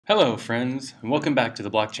Hello, friends, and welcome back to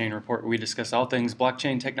the Blockchain Report, where we discuss all things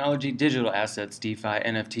blockchain technology, digital assets, DeFi,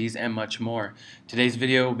 NFTs, and much more. Today's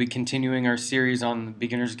video will be continuing our series on the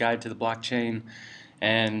Beginner's Guide to the Blockchain,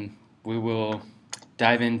 and we will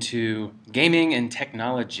dive into gaming and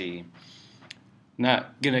technology.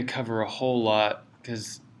 Not going to cover a whole lot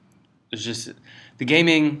because it's just the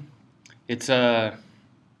gaming. It's not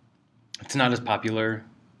as popular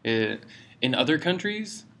in other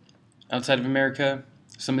countries outside of America.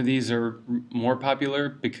 Some of these are more popular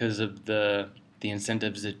because of the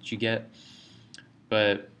incentives that you get.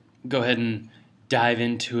 But go ahead and dive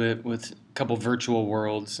into it with a couple virtual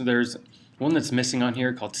worlds. There's one that's missing on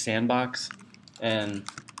here called Sandbox. And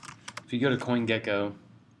if you go to CoinGecko,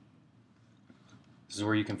 this is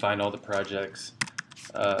where you can find all the projects.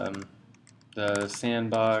 The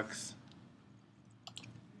Sandbox.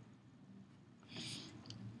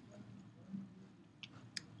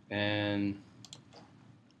 And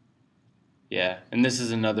yeah, and this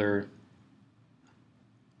is another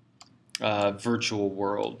virtual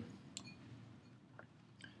world.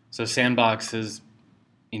 So Sandbox is,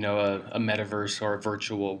 a metaverse or a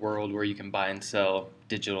virtual world where you can buy and sell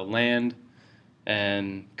digital land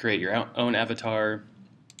and create your own avatar,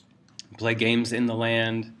 play games in the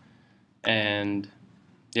land, and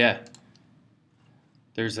yeah,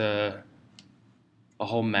 there's a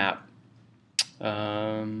whole map.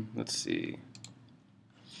 Let's see.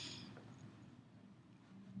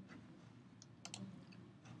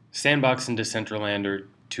 Sandbox and Decentraland are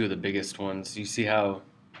two of the biggest ones. You see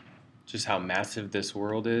just how massive this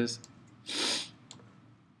world is?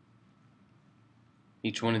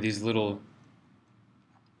 Each one of these little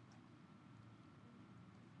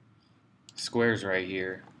squares right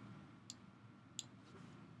here.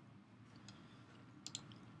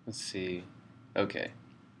 Let's see. Okay.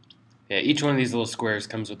 Yeah, each one of these little squares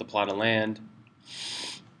comes with a plot of land.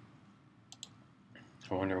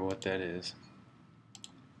 I wonder what that is.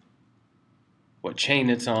 What chain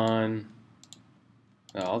it's on.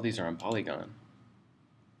 Oh, all these are on Polygon.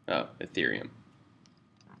 Oh, Ethereum.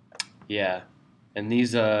 Yeah, and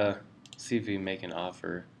these, see if we can make an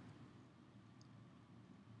offer.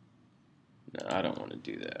 No, I don't want to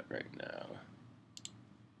do that right now.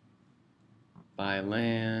 Buy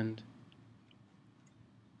land.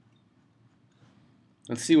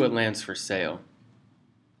 Let's see what land's for sale.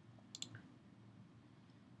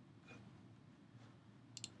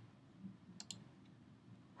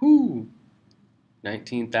 Whoo!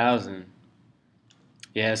 19,000.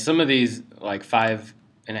 Yeah, some of these like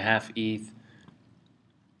 5.5 ETH.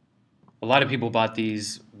 A lot of people bought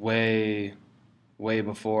these way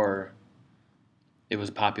before it was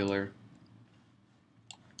popular.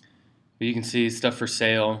 But you can see stuff for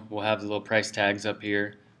sale. We'll have the little price tags up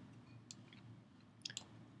here.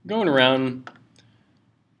 Going around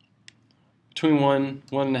between 1.5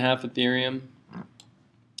 Ethereum.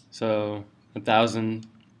 So 1,000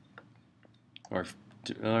 or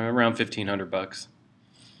around 1,500 bucks.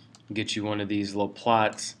 Get you one of these little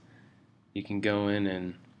plots. You can go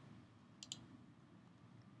in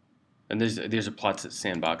and these are plots that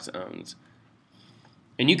Sandbox owns.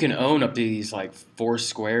 And you can own up to these like 4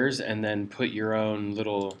 squares and then put your own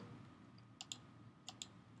little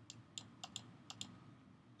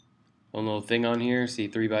thing on here. See,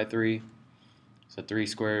 3 by 3. So 3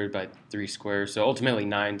 squared by 3 squares. So ultimately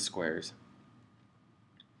 9 squares.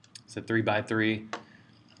 So 3 by 3.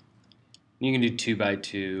 You can do 2 by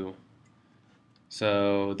 2.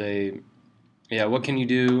 So what can you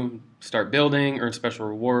do? Start building, earn special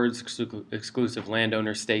rewards, exclusive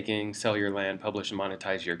landowner staking, sell your land, publish and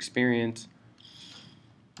monetize your experience.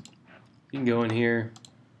 You can go in here.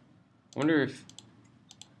 I wonder if,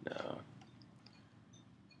 no.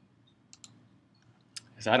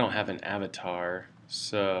 Because I don't have an avatar,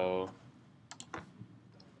 so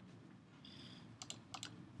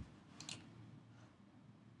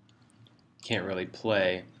can't really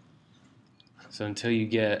play. So until you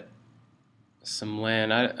get some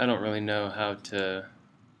land, I don't really know how to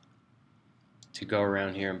go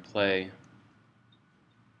around here and play.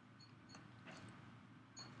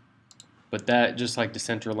 But that, just like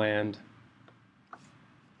Decentraland,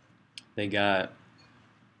 they got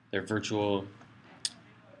their virtual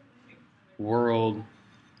world.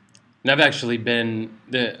 And I've actually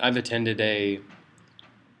I've attended a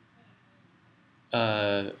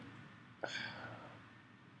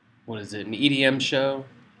what is it, an EDM show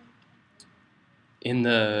in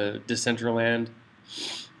the Decentraland.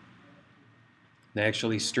 They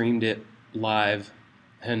actually streamed it live,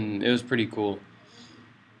 and it was pretty cool.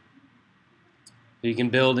 You can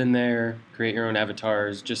build in there, create your own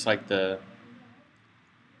avatars, just like the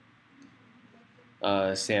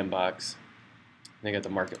sandbox. They got the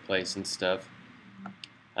marketplace and stuff.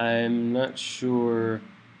 I'm not sure.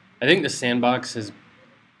 I think the sandbox is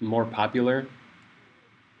more popular.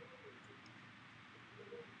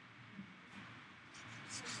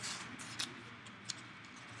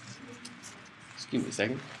 Excuse me a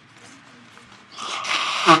second.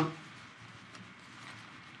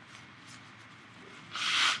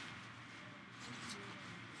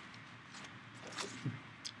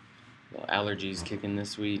 Well, allergies kicking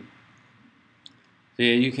this week. So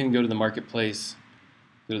yeah, you can go to the marketplace,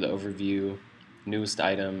 go to the overview, newest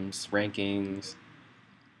items, rankings,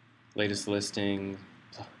 latest listing,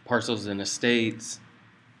 parcels and estates.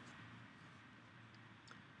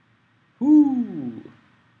 Woo!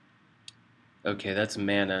 Okay, that's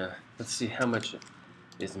mana. Let's see how much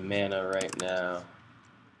is mana right now.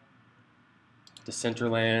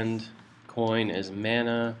 Decentraland coin is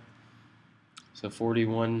mana, so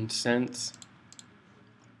 41 cents.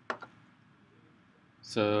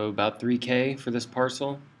 So about 3K for this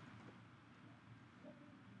parcel.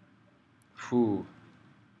 Whew.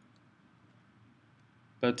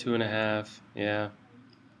 About 2.5, yeah.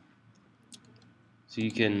 So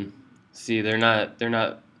you can see they're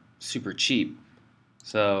not super cheap.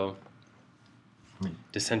 So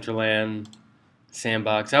Decentraland,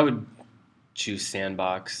 Sandbox. I would choose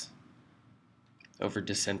Sandbox over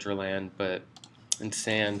Decentraland, but in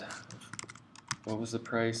Sand, what was the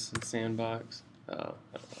price in Sandbox? Oh,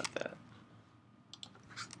 I don't want that.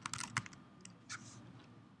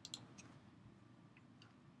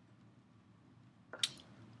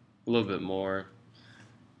 A little bit more.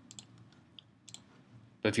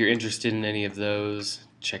 But if you're interested in any of those,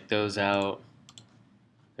 check those out.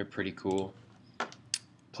 They're pretty cool.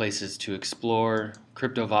 Places to explore.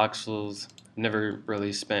 Crypto voxels. Never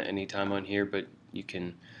really spent any time on here, but you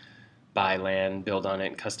can buy land, build on it,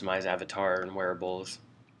 and customize avatar and wearables.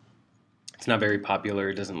 It's not very popular.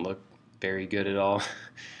 It doesn't look very good at all.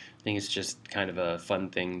 I think it's just kind of a fun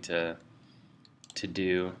thing to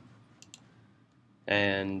do.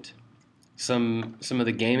 And some of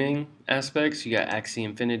the gaming aspects, you got Axie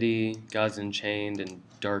Infinity, Gods Unchained, and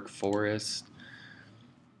Dark Forest.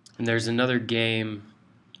 And there's another game,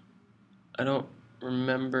 I don't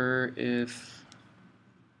remember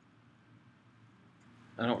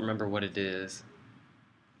what it is.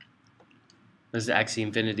 This is Axie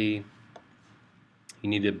Infinity. You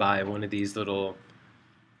need to buy one of these little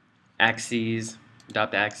Axies,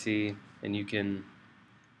 adopt Axie, and you can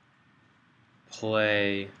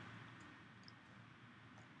play.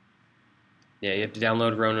 Yeah, you have to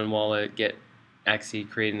download Ronin Wallet, get Axie,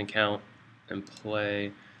 create an account, and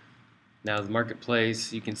play. Now the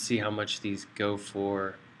marketplace, you can see how much these go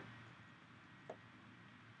for.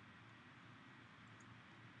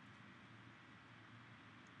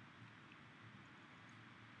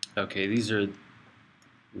 Okay, these are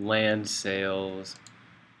land sales.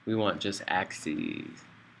 We want just Axies.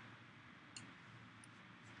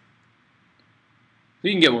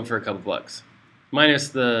 You can get one for a couple bucks, minus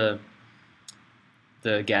the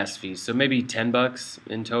gas fees. So maybe $10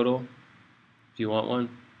 in total if you want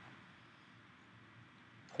one.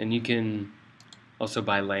 And you can also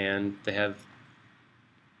buy land. They have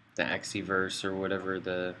the Axieverse or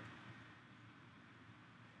whatever.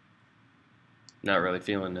 Not really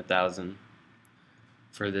feeling 1,000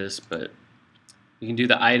 for this, but you can do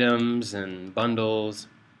the items and bundles.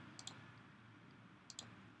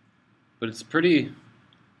 But it's pretty.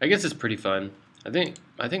 I guess it's pretty fun. I think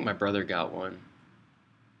my brother got one.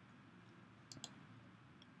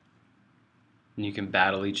 And you can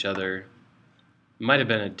battle each other. It might have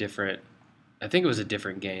been a different. I think it was a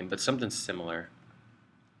different game, but something similar.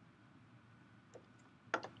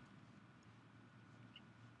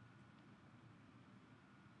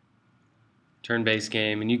 Turn-based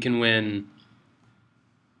game, and you can win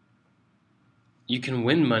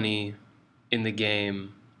money in the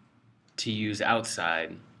game to use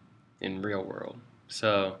outside in real world.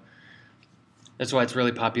 So that's why it's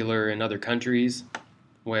really popular in other countries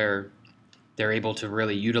where they're able to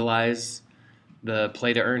really utilize the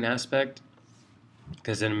play to earn aspect,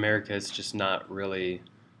 because in America it's just not really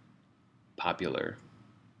popular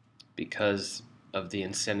because of the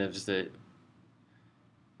incentives that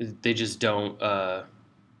they just don't,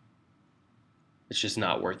 it's just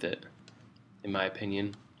not worth it, in my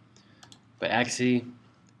opinion. But Axie,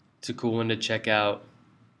 it's a cool one to check out.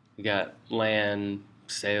 We got land,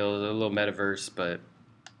 sales, a little metaverse, but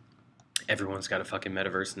everyone's got a fucking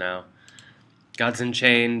metaverse now. Gods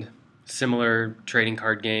Unchained, similar trading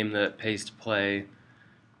card game that pays to play.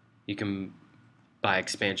 You can buy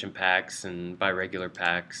expansion packs and buy regular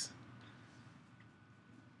packs.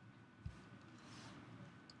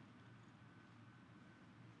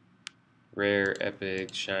 Rare,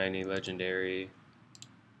 epic, shiny, legendary.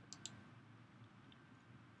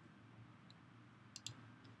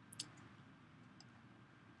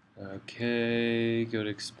 Okay, go to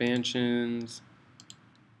expansions.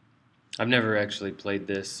 I've never actually played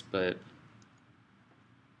this, but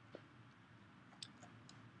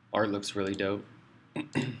art looks really dope.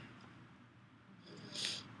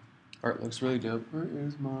 Art looks really dope. Where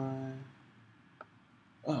is my...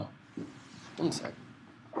 Oh, one sec.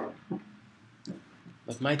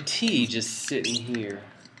 With my tea just sitting here.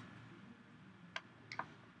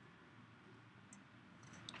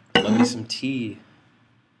 Love me some tea.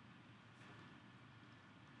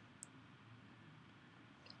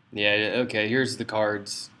 Yeah, okay, here's the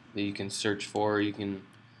cards that you can search for. You can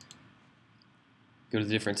go to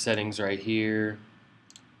the different settings right here.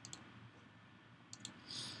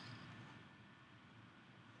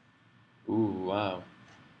 Ooh, wow.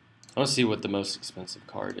 I want to see what the most expensive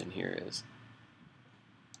card in here is.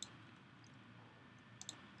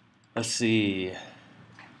 Let's see.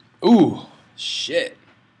 Ooh, shit.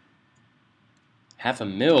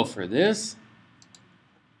 $500,000 for this?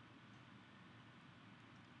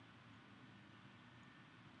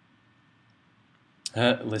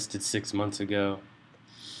 Listed 6 months ago.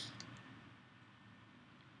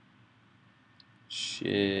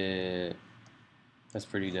 Shit. That's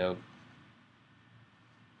pretty dope.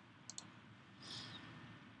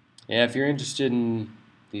 Yeah, if you're interested in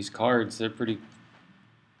these cards, they're pretty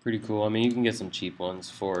cool. I mean, you can get some cheap ones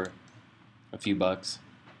for a few bucks.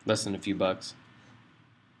 Less than a few bucks.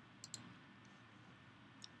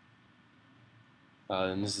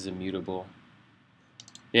 And this is immutable.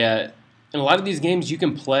 Yeah, in a lot of these games you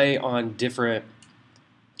can play on different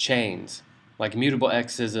chains. Like Immutable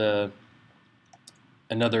X is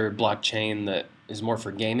another blockchain that is more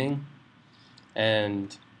for gaming,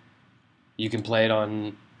 and you can play it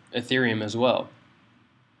on Ethereum as well.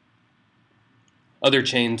 Other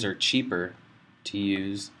chains are cheaper to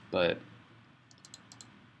use, but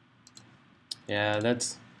yeah,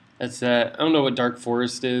 that's that. I don't know what Dark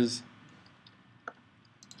Forest is.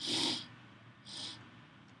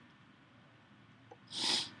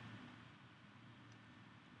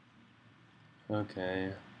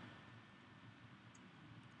 Okay.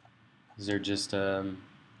 Is there just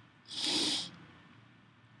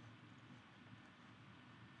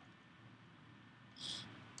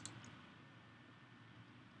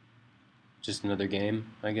just another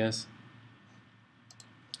game, I guess?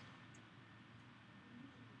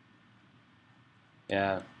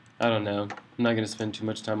 Yeah, I don't know. I'm not going to spend too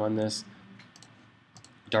much time on this.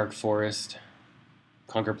 Dark Forest.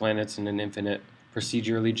 Conquer planets in an infinite,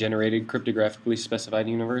 procedurally generated, cryptographically specified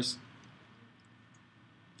universe.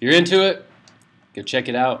 If you're into it, go check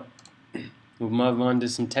it out. We'll move on to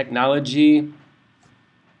some technology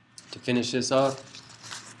to finish this off.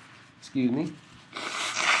 Excuse me.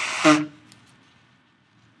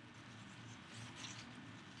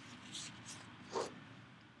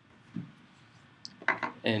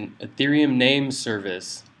 And Ethereum name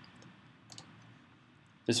service.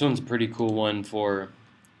 This one's a pretty cool one for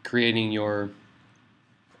creating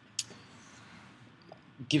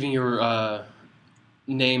giving your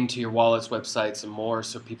name to your wallets, websites, and more,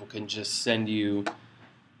 so people can just send you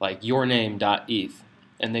like yourname.eth,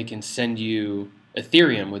 and they can send you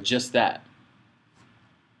Ethereum with just that.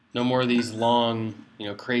 No more of these long,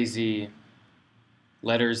 crazy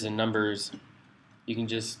letters and numbers. You can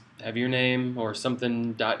just have your name or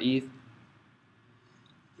something.eth.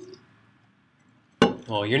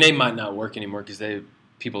 Well, your name might not work anymore because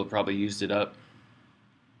people have probably used it up.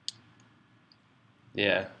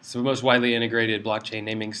 Yeah, it's the most widely integrated blockchain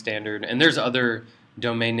naming standard, and there's other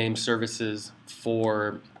domain name services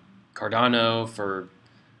for Cardano, for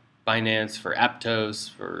Binance, for Aptos,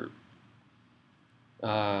 for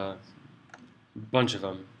a bunch of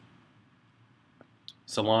them.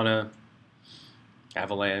 Solana,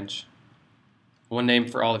 Avalanche. One name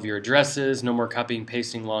for all of your addresses. No more copying,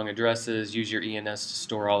 pasting long addresses. Use your ENS to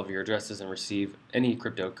store all of your addresses and receive any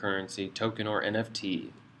cryptocurrency, token, or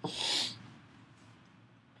NFT.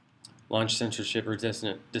 Launch censorship or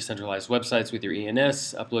decentralized websites with your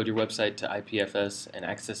ENS. Upload your website to IPFS and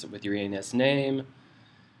access it with your ENS name.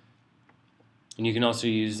 And you can also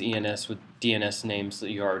use ENS with DNS names that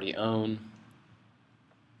you already own.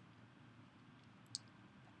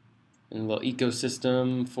 And a little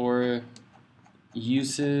ecosystem for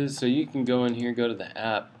uses. So you can go in here, go to the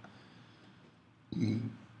app.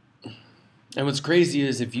 And what's crazy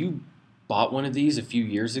is if you bought one of these a few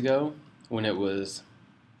years ago when it was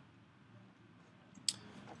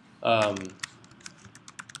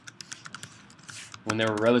when they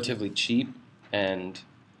were relatively cheap, and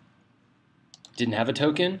didn't have a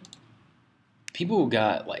token, people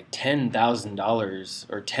got like $10,000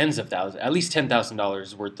 or tens of thousands, at least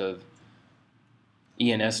 $10,000 worth of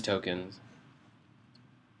ENS tokens.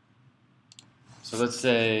 So let's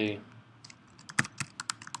say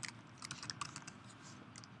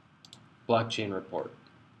blockchain report.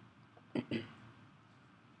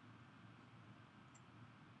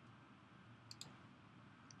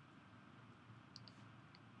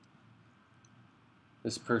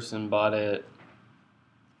 This person bought it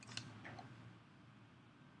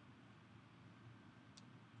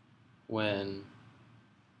when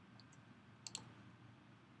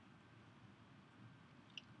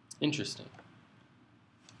interesting.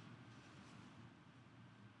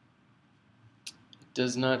 It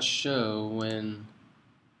does not show when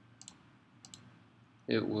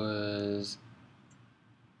it was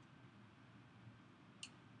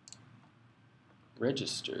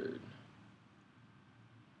registered.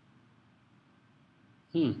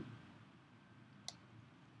 It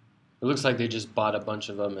looks like they just bought a bunch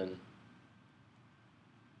of them and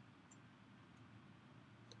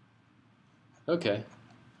okay.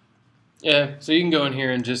 Yeah, so you can go in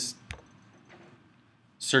here and just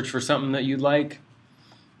search for something that you'd like.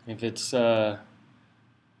 If it's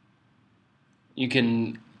you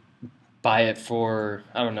can buy it for,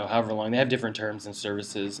 I don't know, however long. They have different terms and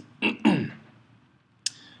services.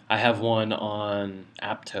 I have one on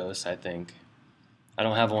Aptos, I think. I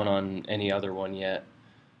don't have one on any other one yet.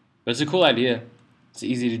 But it's a cool idea. It's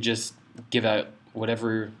easy to just give out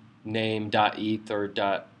whatever name, .eth or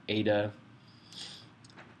 .ada.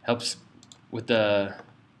 Helps with the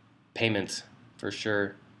payments for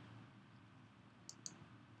sure.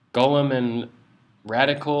 Golem and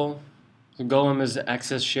Radical. So Golem is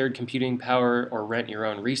access shared computing power or rent your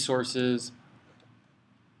own resources.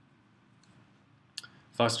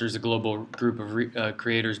 Fosters a global group of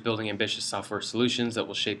creators building ambitious software solutions that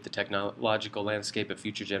will shape the technological landscape of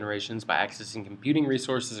future generations by accessing computing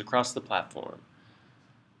resources across the platform.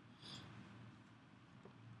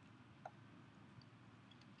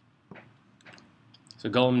 So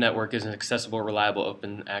Golem Network is an accessible, reliable,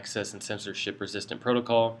 open access, and censorship-resistant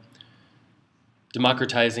protocol,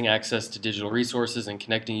 democratizing access to digital resources and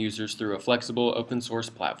connecting users through a flexible,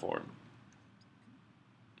 open-source platform.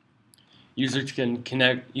 Users can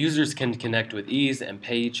connect with ease and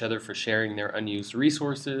pay each other for sharing their unused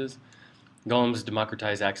resources. Golem's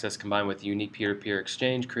democratized access combined with unique peer-to-peer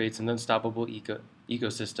exchange creates an unstoppable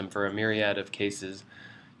ecosystem for a myriad of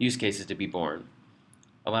use cases to be born,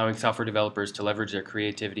 allowing software developers to leverage their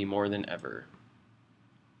creativity more than ever.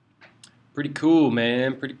 Pretty cool,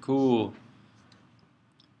 man. Pretty cool.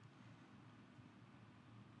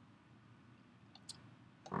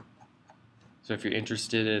 So if you're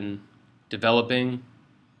interested in developing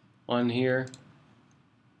on here,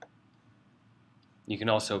 you can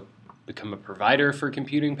also become a provider for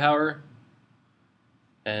computing power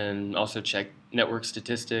and also check network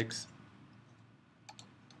statistics.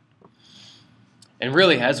 And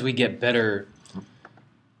really, as we get better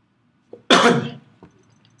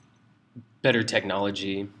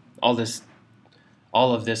technology, all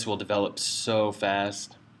of this will develop so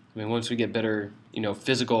fast. I mean, once we get better,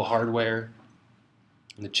 physical hardware,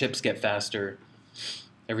 and the chips get faster,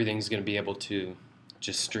 everything's going to be able to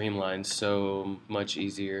just streamline so much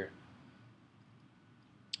easier.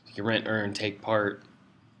 You can rent, earn, take part,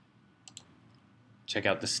 check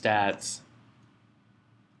out the stats.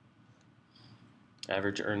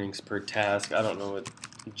 Average earnings per task. I don't know what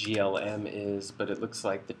GLM is, but it looks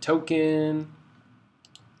like the token.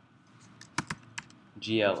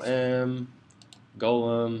 GLM,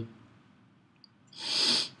 Golem.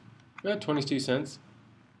 22 cents.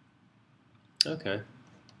 Okay.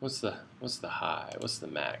 What's the high? What's the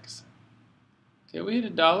max? Okay, we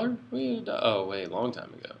hit $1. We hit $1. Oh wait, long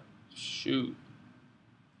time ago. Shoot.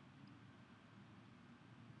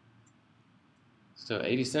 So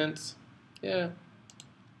 80 cents? Yeah.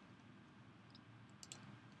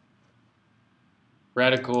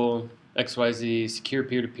 Radical, XYZ, secure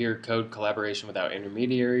peer-to-peer code collaboration without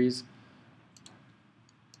intermediaries.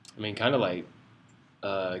 I mean, kind of like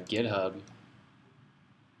GitHub.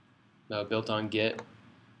 No, built on Git.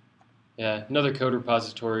 Yeah, another code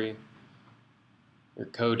repository or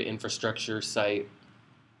code infrastructure site.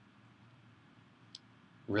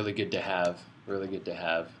 Really good to have. Really good to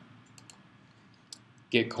have.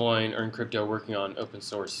 Gitcoin, earn crypto working on open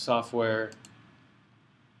source software.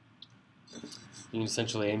 You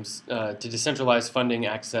essentially aims to decentralize funding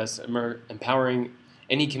access, empowering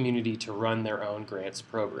any community to run their own grants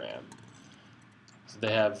program. So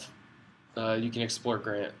they have, you can explore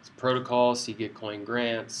grants protocols, see Gitcoin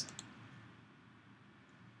grants.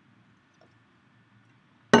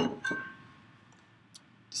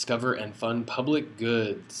 Discover and fund public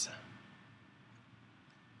goods.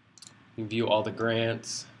 You can view all the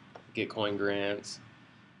grants, Gitcoin grants.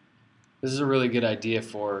 This is a really good idea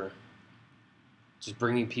for just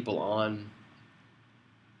bringing people on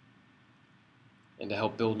and to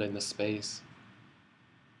help build in the space.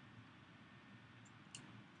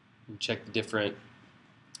 And check the different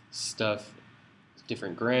stuff,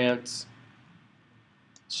 different grants.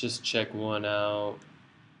 Let's just check one out.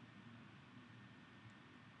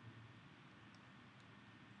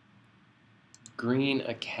 Green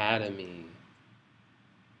Academy.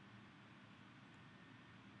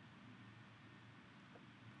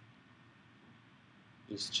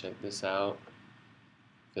 Just check this out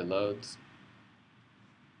if it loads.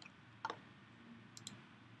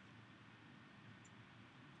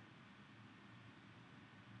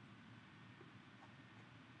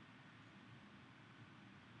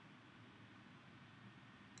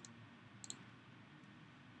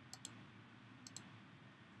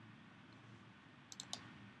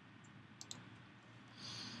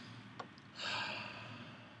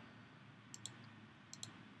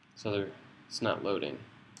 So it's not loading.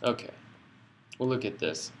 Okay, we'll look at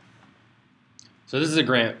this. So this is a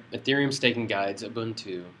grant, Ethereum Staking Guides,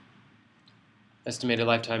 Ubuntu. Estimated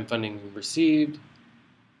lifetime funding received.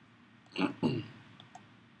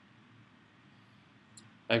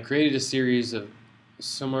 I've created a series of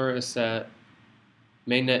summer set,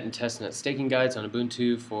 mainnet and testnet staking guides on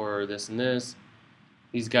Ubuntu for this and this.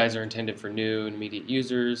 These guides are intended for new and immediate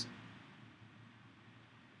users.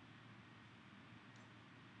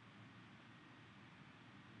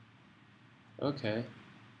 Okay.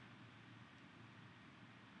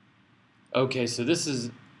 Okay, so this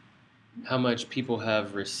is how much people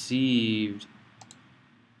have received.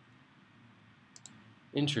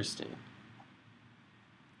 Interesting.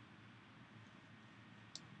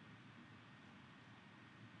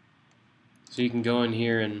 So you can go in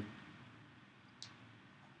here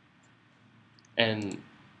and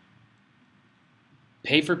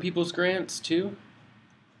pay for people's grants too.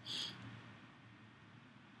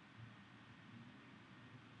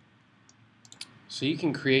 So you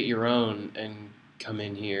can create your own and come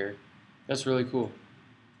in here. That's really cool.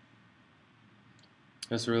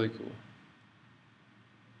 That's really cool.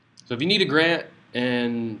 So if you need a grant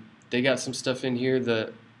and they got some stuff in here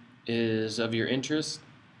that is of your interest,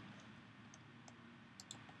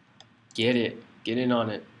 get it. Get in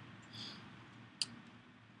on it.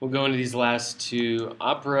 We'll go into these last two.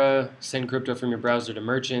 Opera, send crypto from your browser to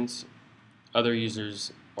merchants, other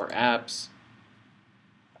users, or apps.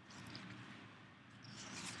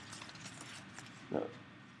 No.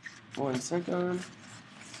 1 second.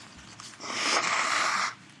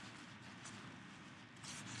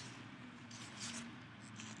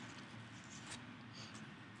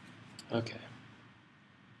 Okay.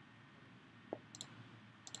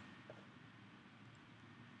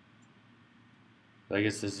 I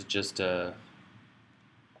guess this is just a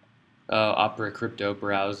Opera crypto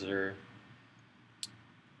browser.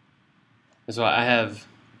 So I have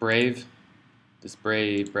Brave, this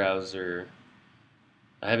Brave browser.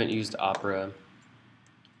 I haven't used Opera,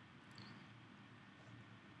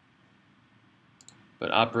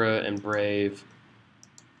 but Opera and Brave.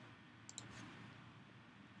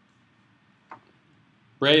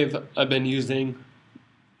 Brave I've been using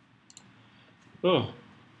for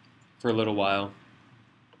a little while.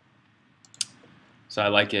 So I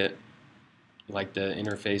like it, I like the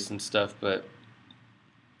interface and stuff, but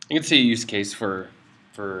I can see a use case for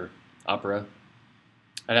Opera.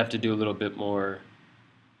 I'd have to do a little bit more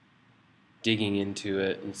digging into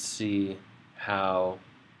it and see how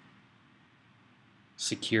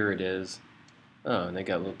secure it is. Oh, and they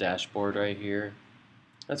got a little dashboard right here.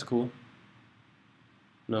 That's cool.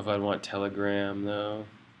 I don't know if I'd want Telegram though.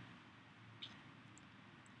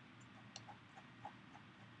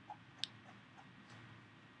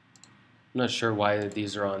 I'm not sure why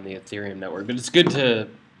these are on the Ethereum network, but it's good to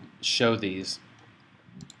show these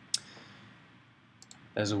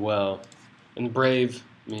as well. And Brave,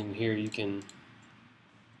 I mean, here you can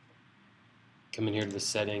come in here to the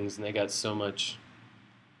settings, and they got so much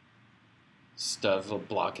stuff,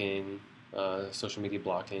 blocking, social media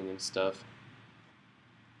blocking and stuff.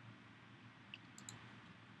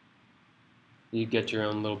 You get your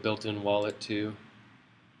own little built-in wallet too.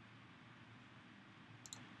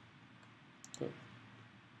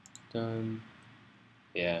 Done.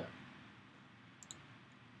 Yeah.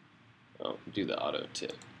 Oh, do the auto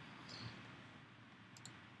tip.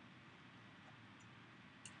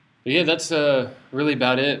 But yeah, that's really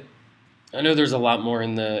about it. I know there's a lot more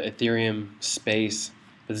in the Ethereum space,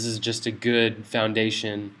 but this is just a good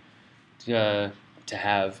foundation to to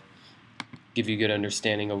have, give you a good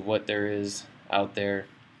understanding of what there is out there.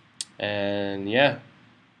 And yeah,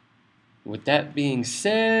 with that being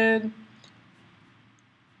said,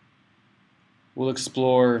 we'll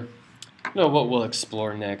explore, what we'll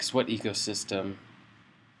explore next, what ecosystem.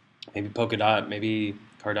 Maybe Polkadot, maybe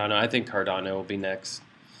Cardano. I think Cardano will be next.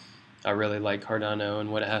 I really like Cardano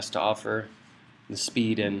and what it has to offer, the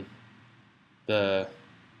speed and the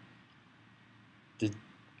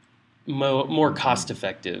more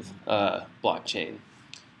cost-effective blockchain.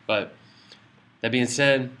 But that being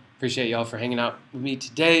said, appreciate y'all for hanging out with me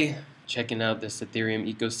today, checking out this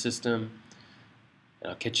Ethereum ecosystem,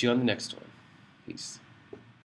 and I'll catch you on the next one. Peace.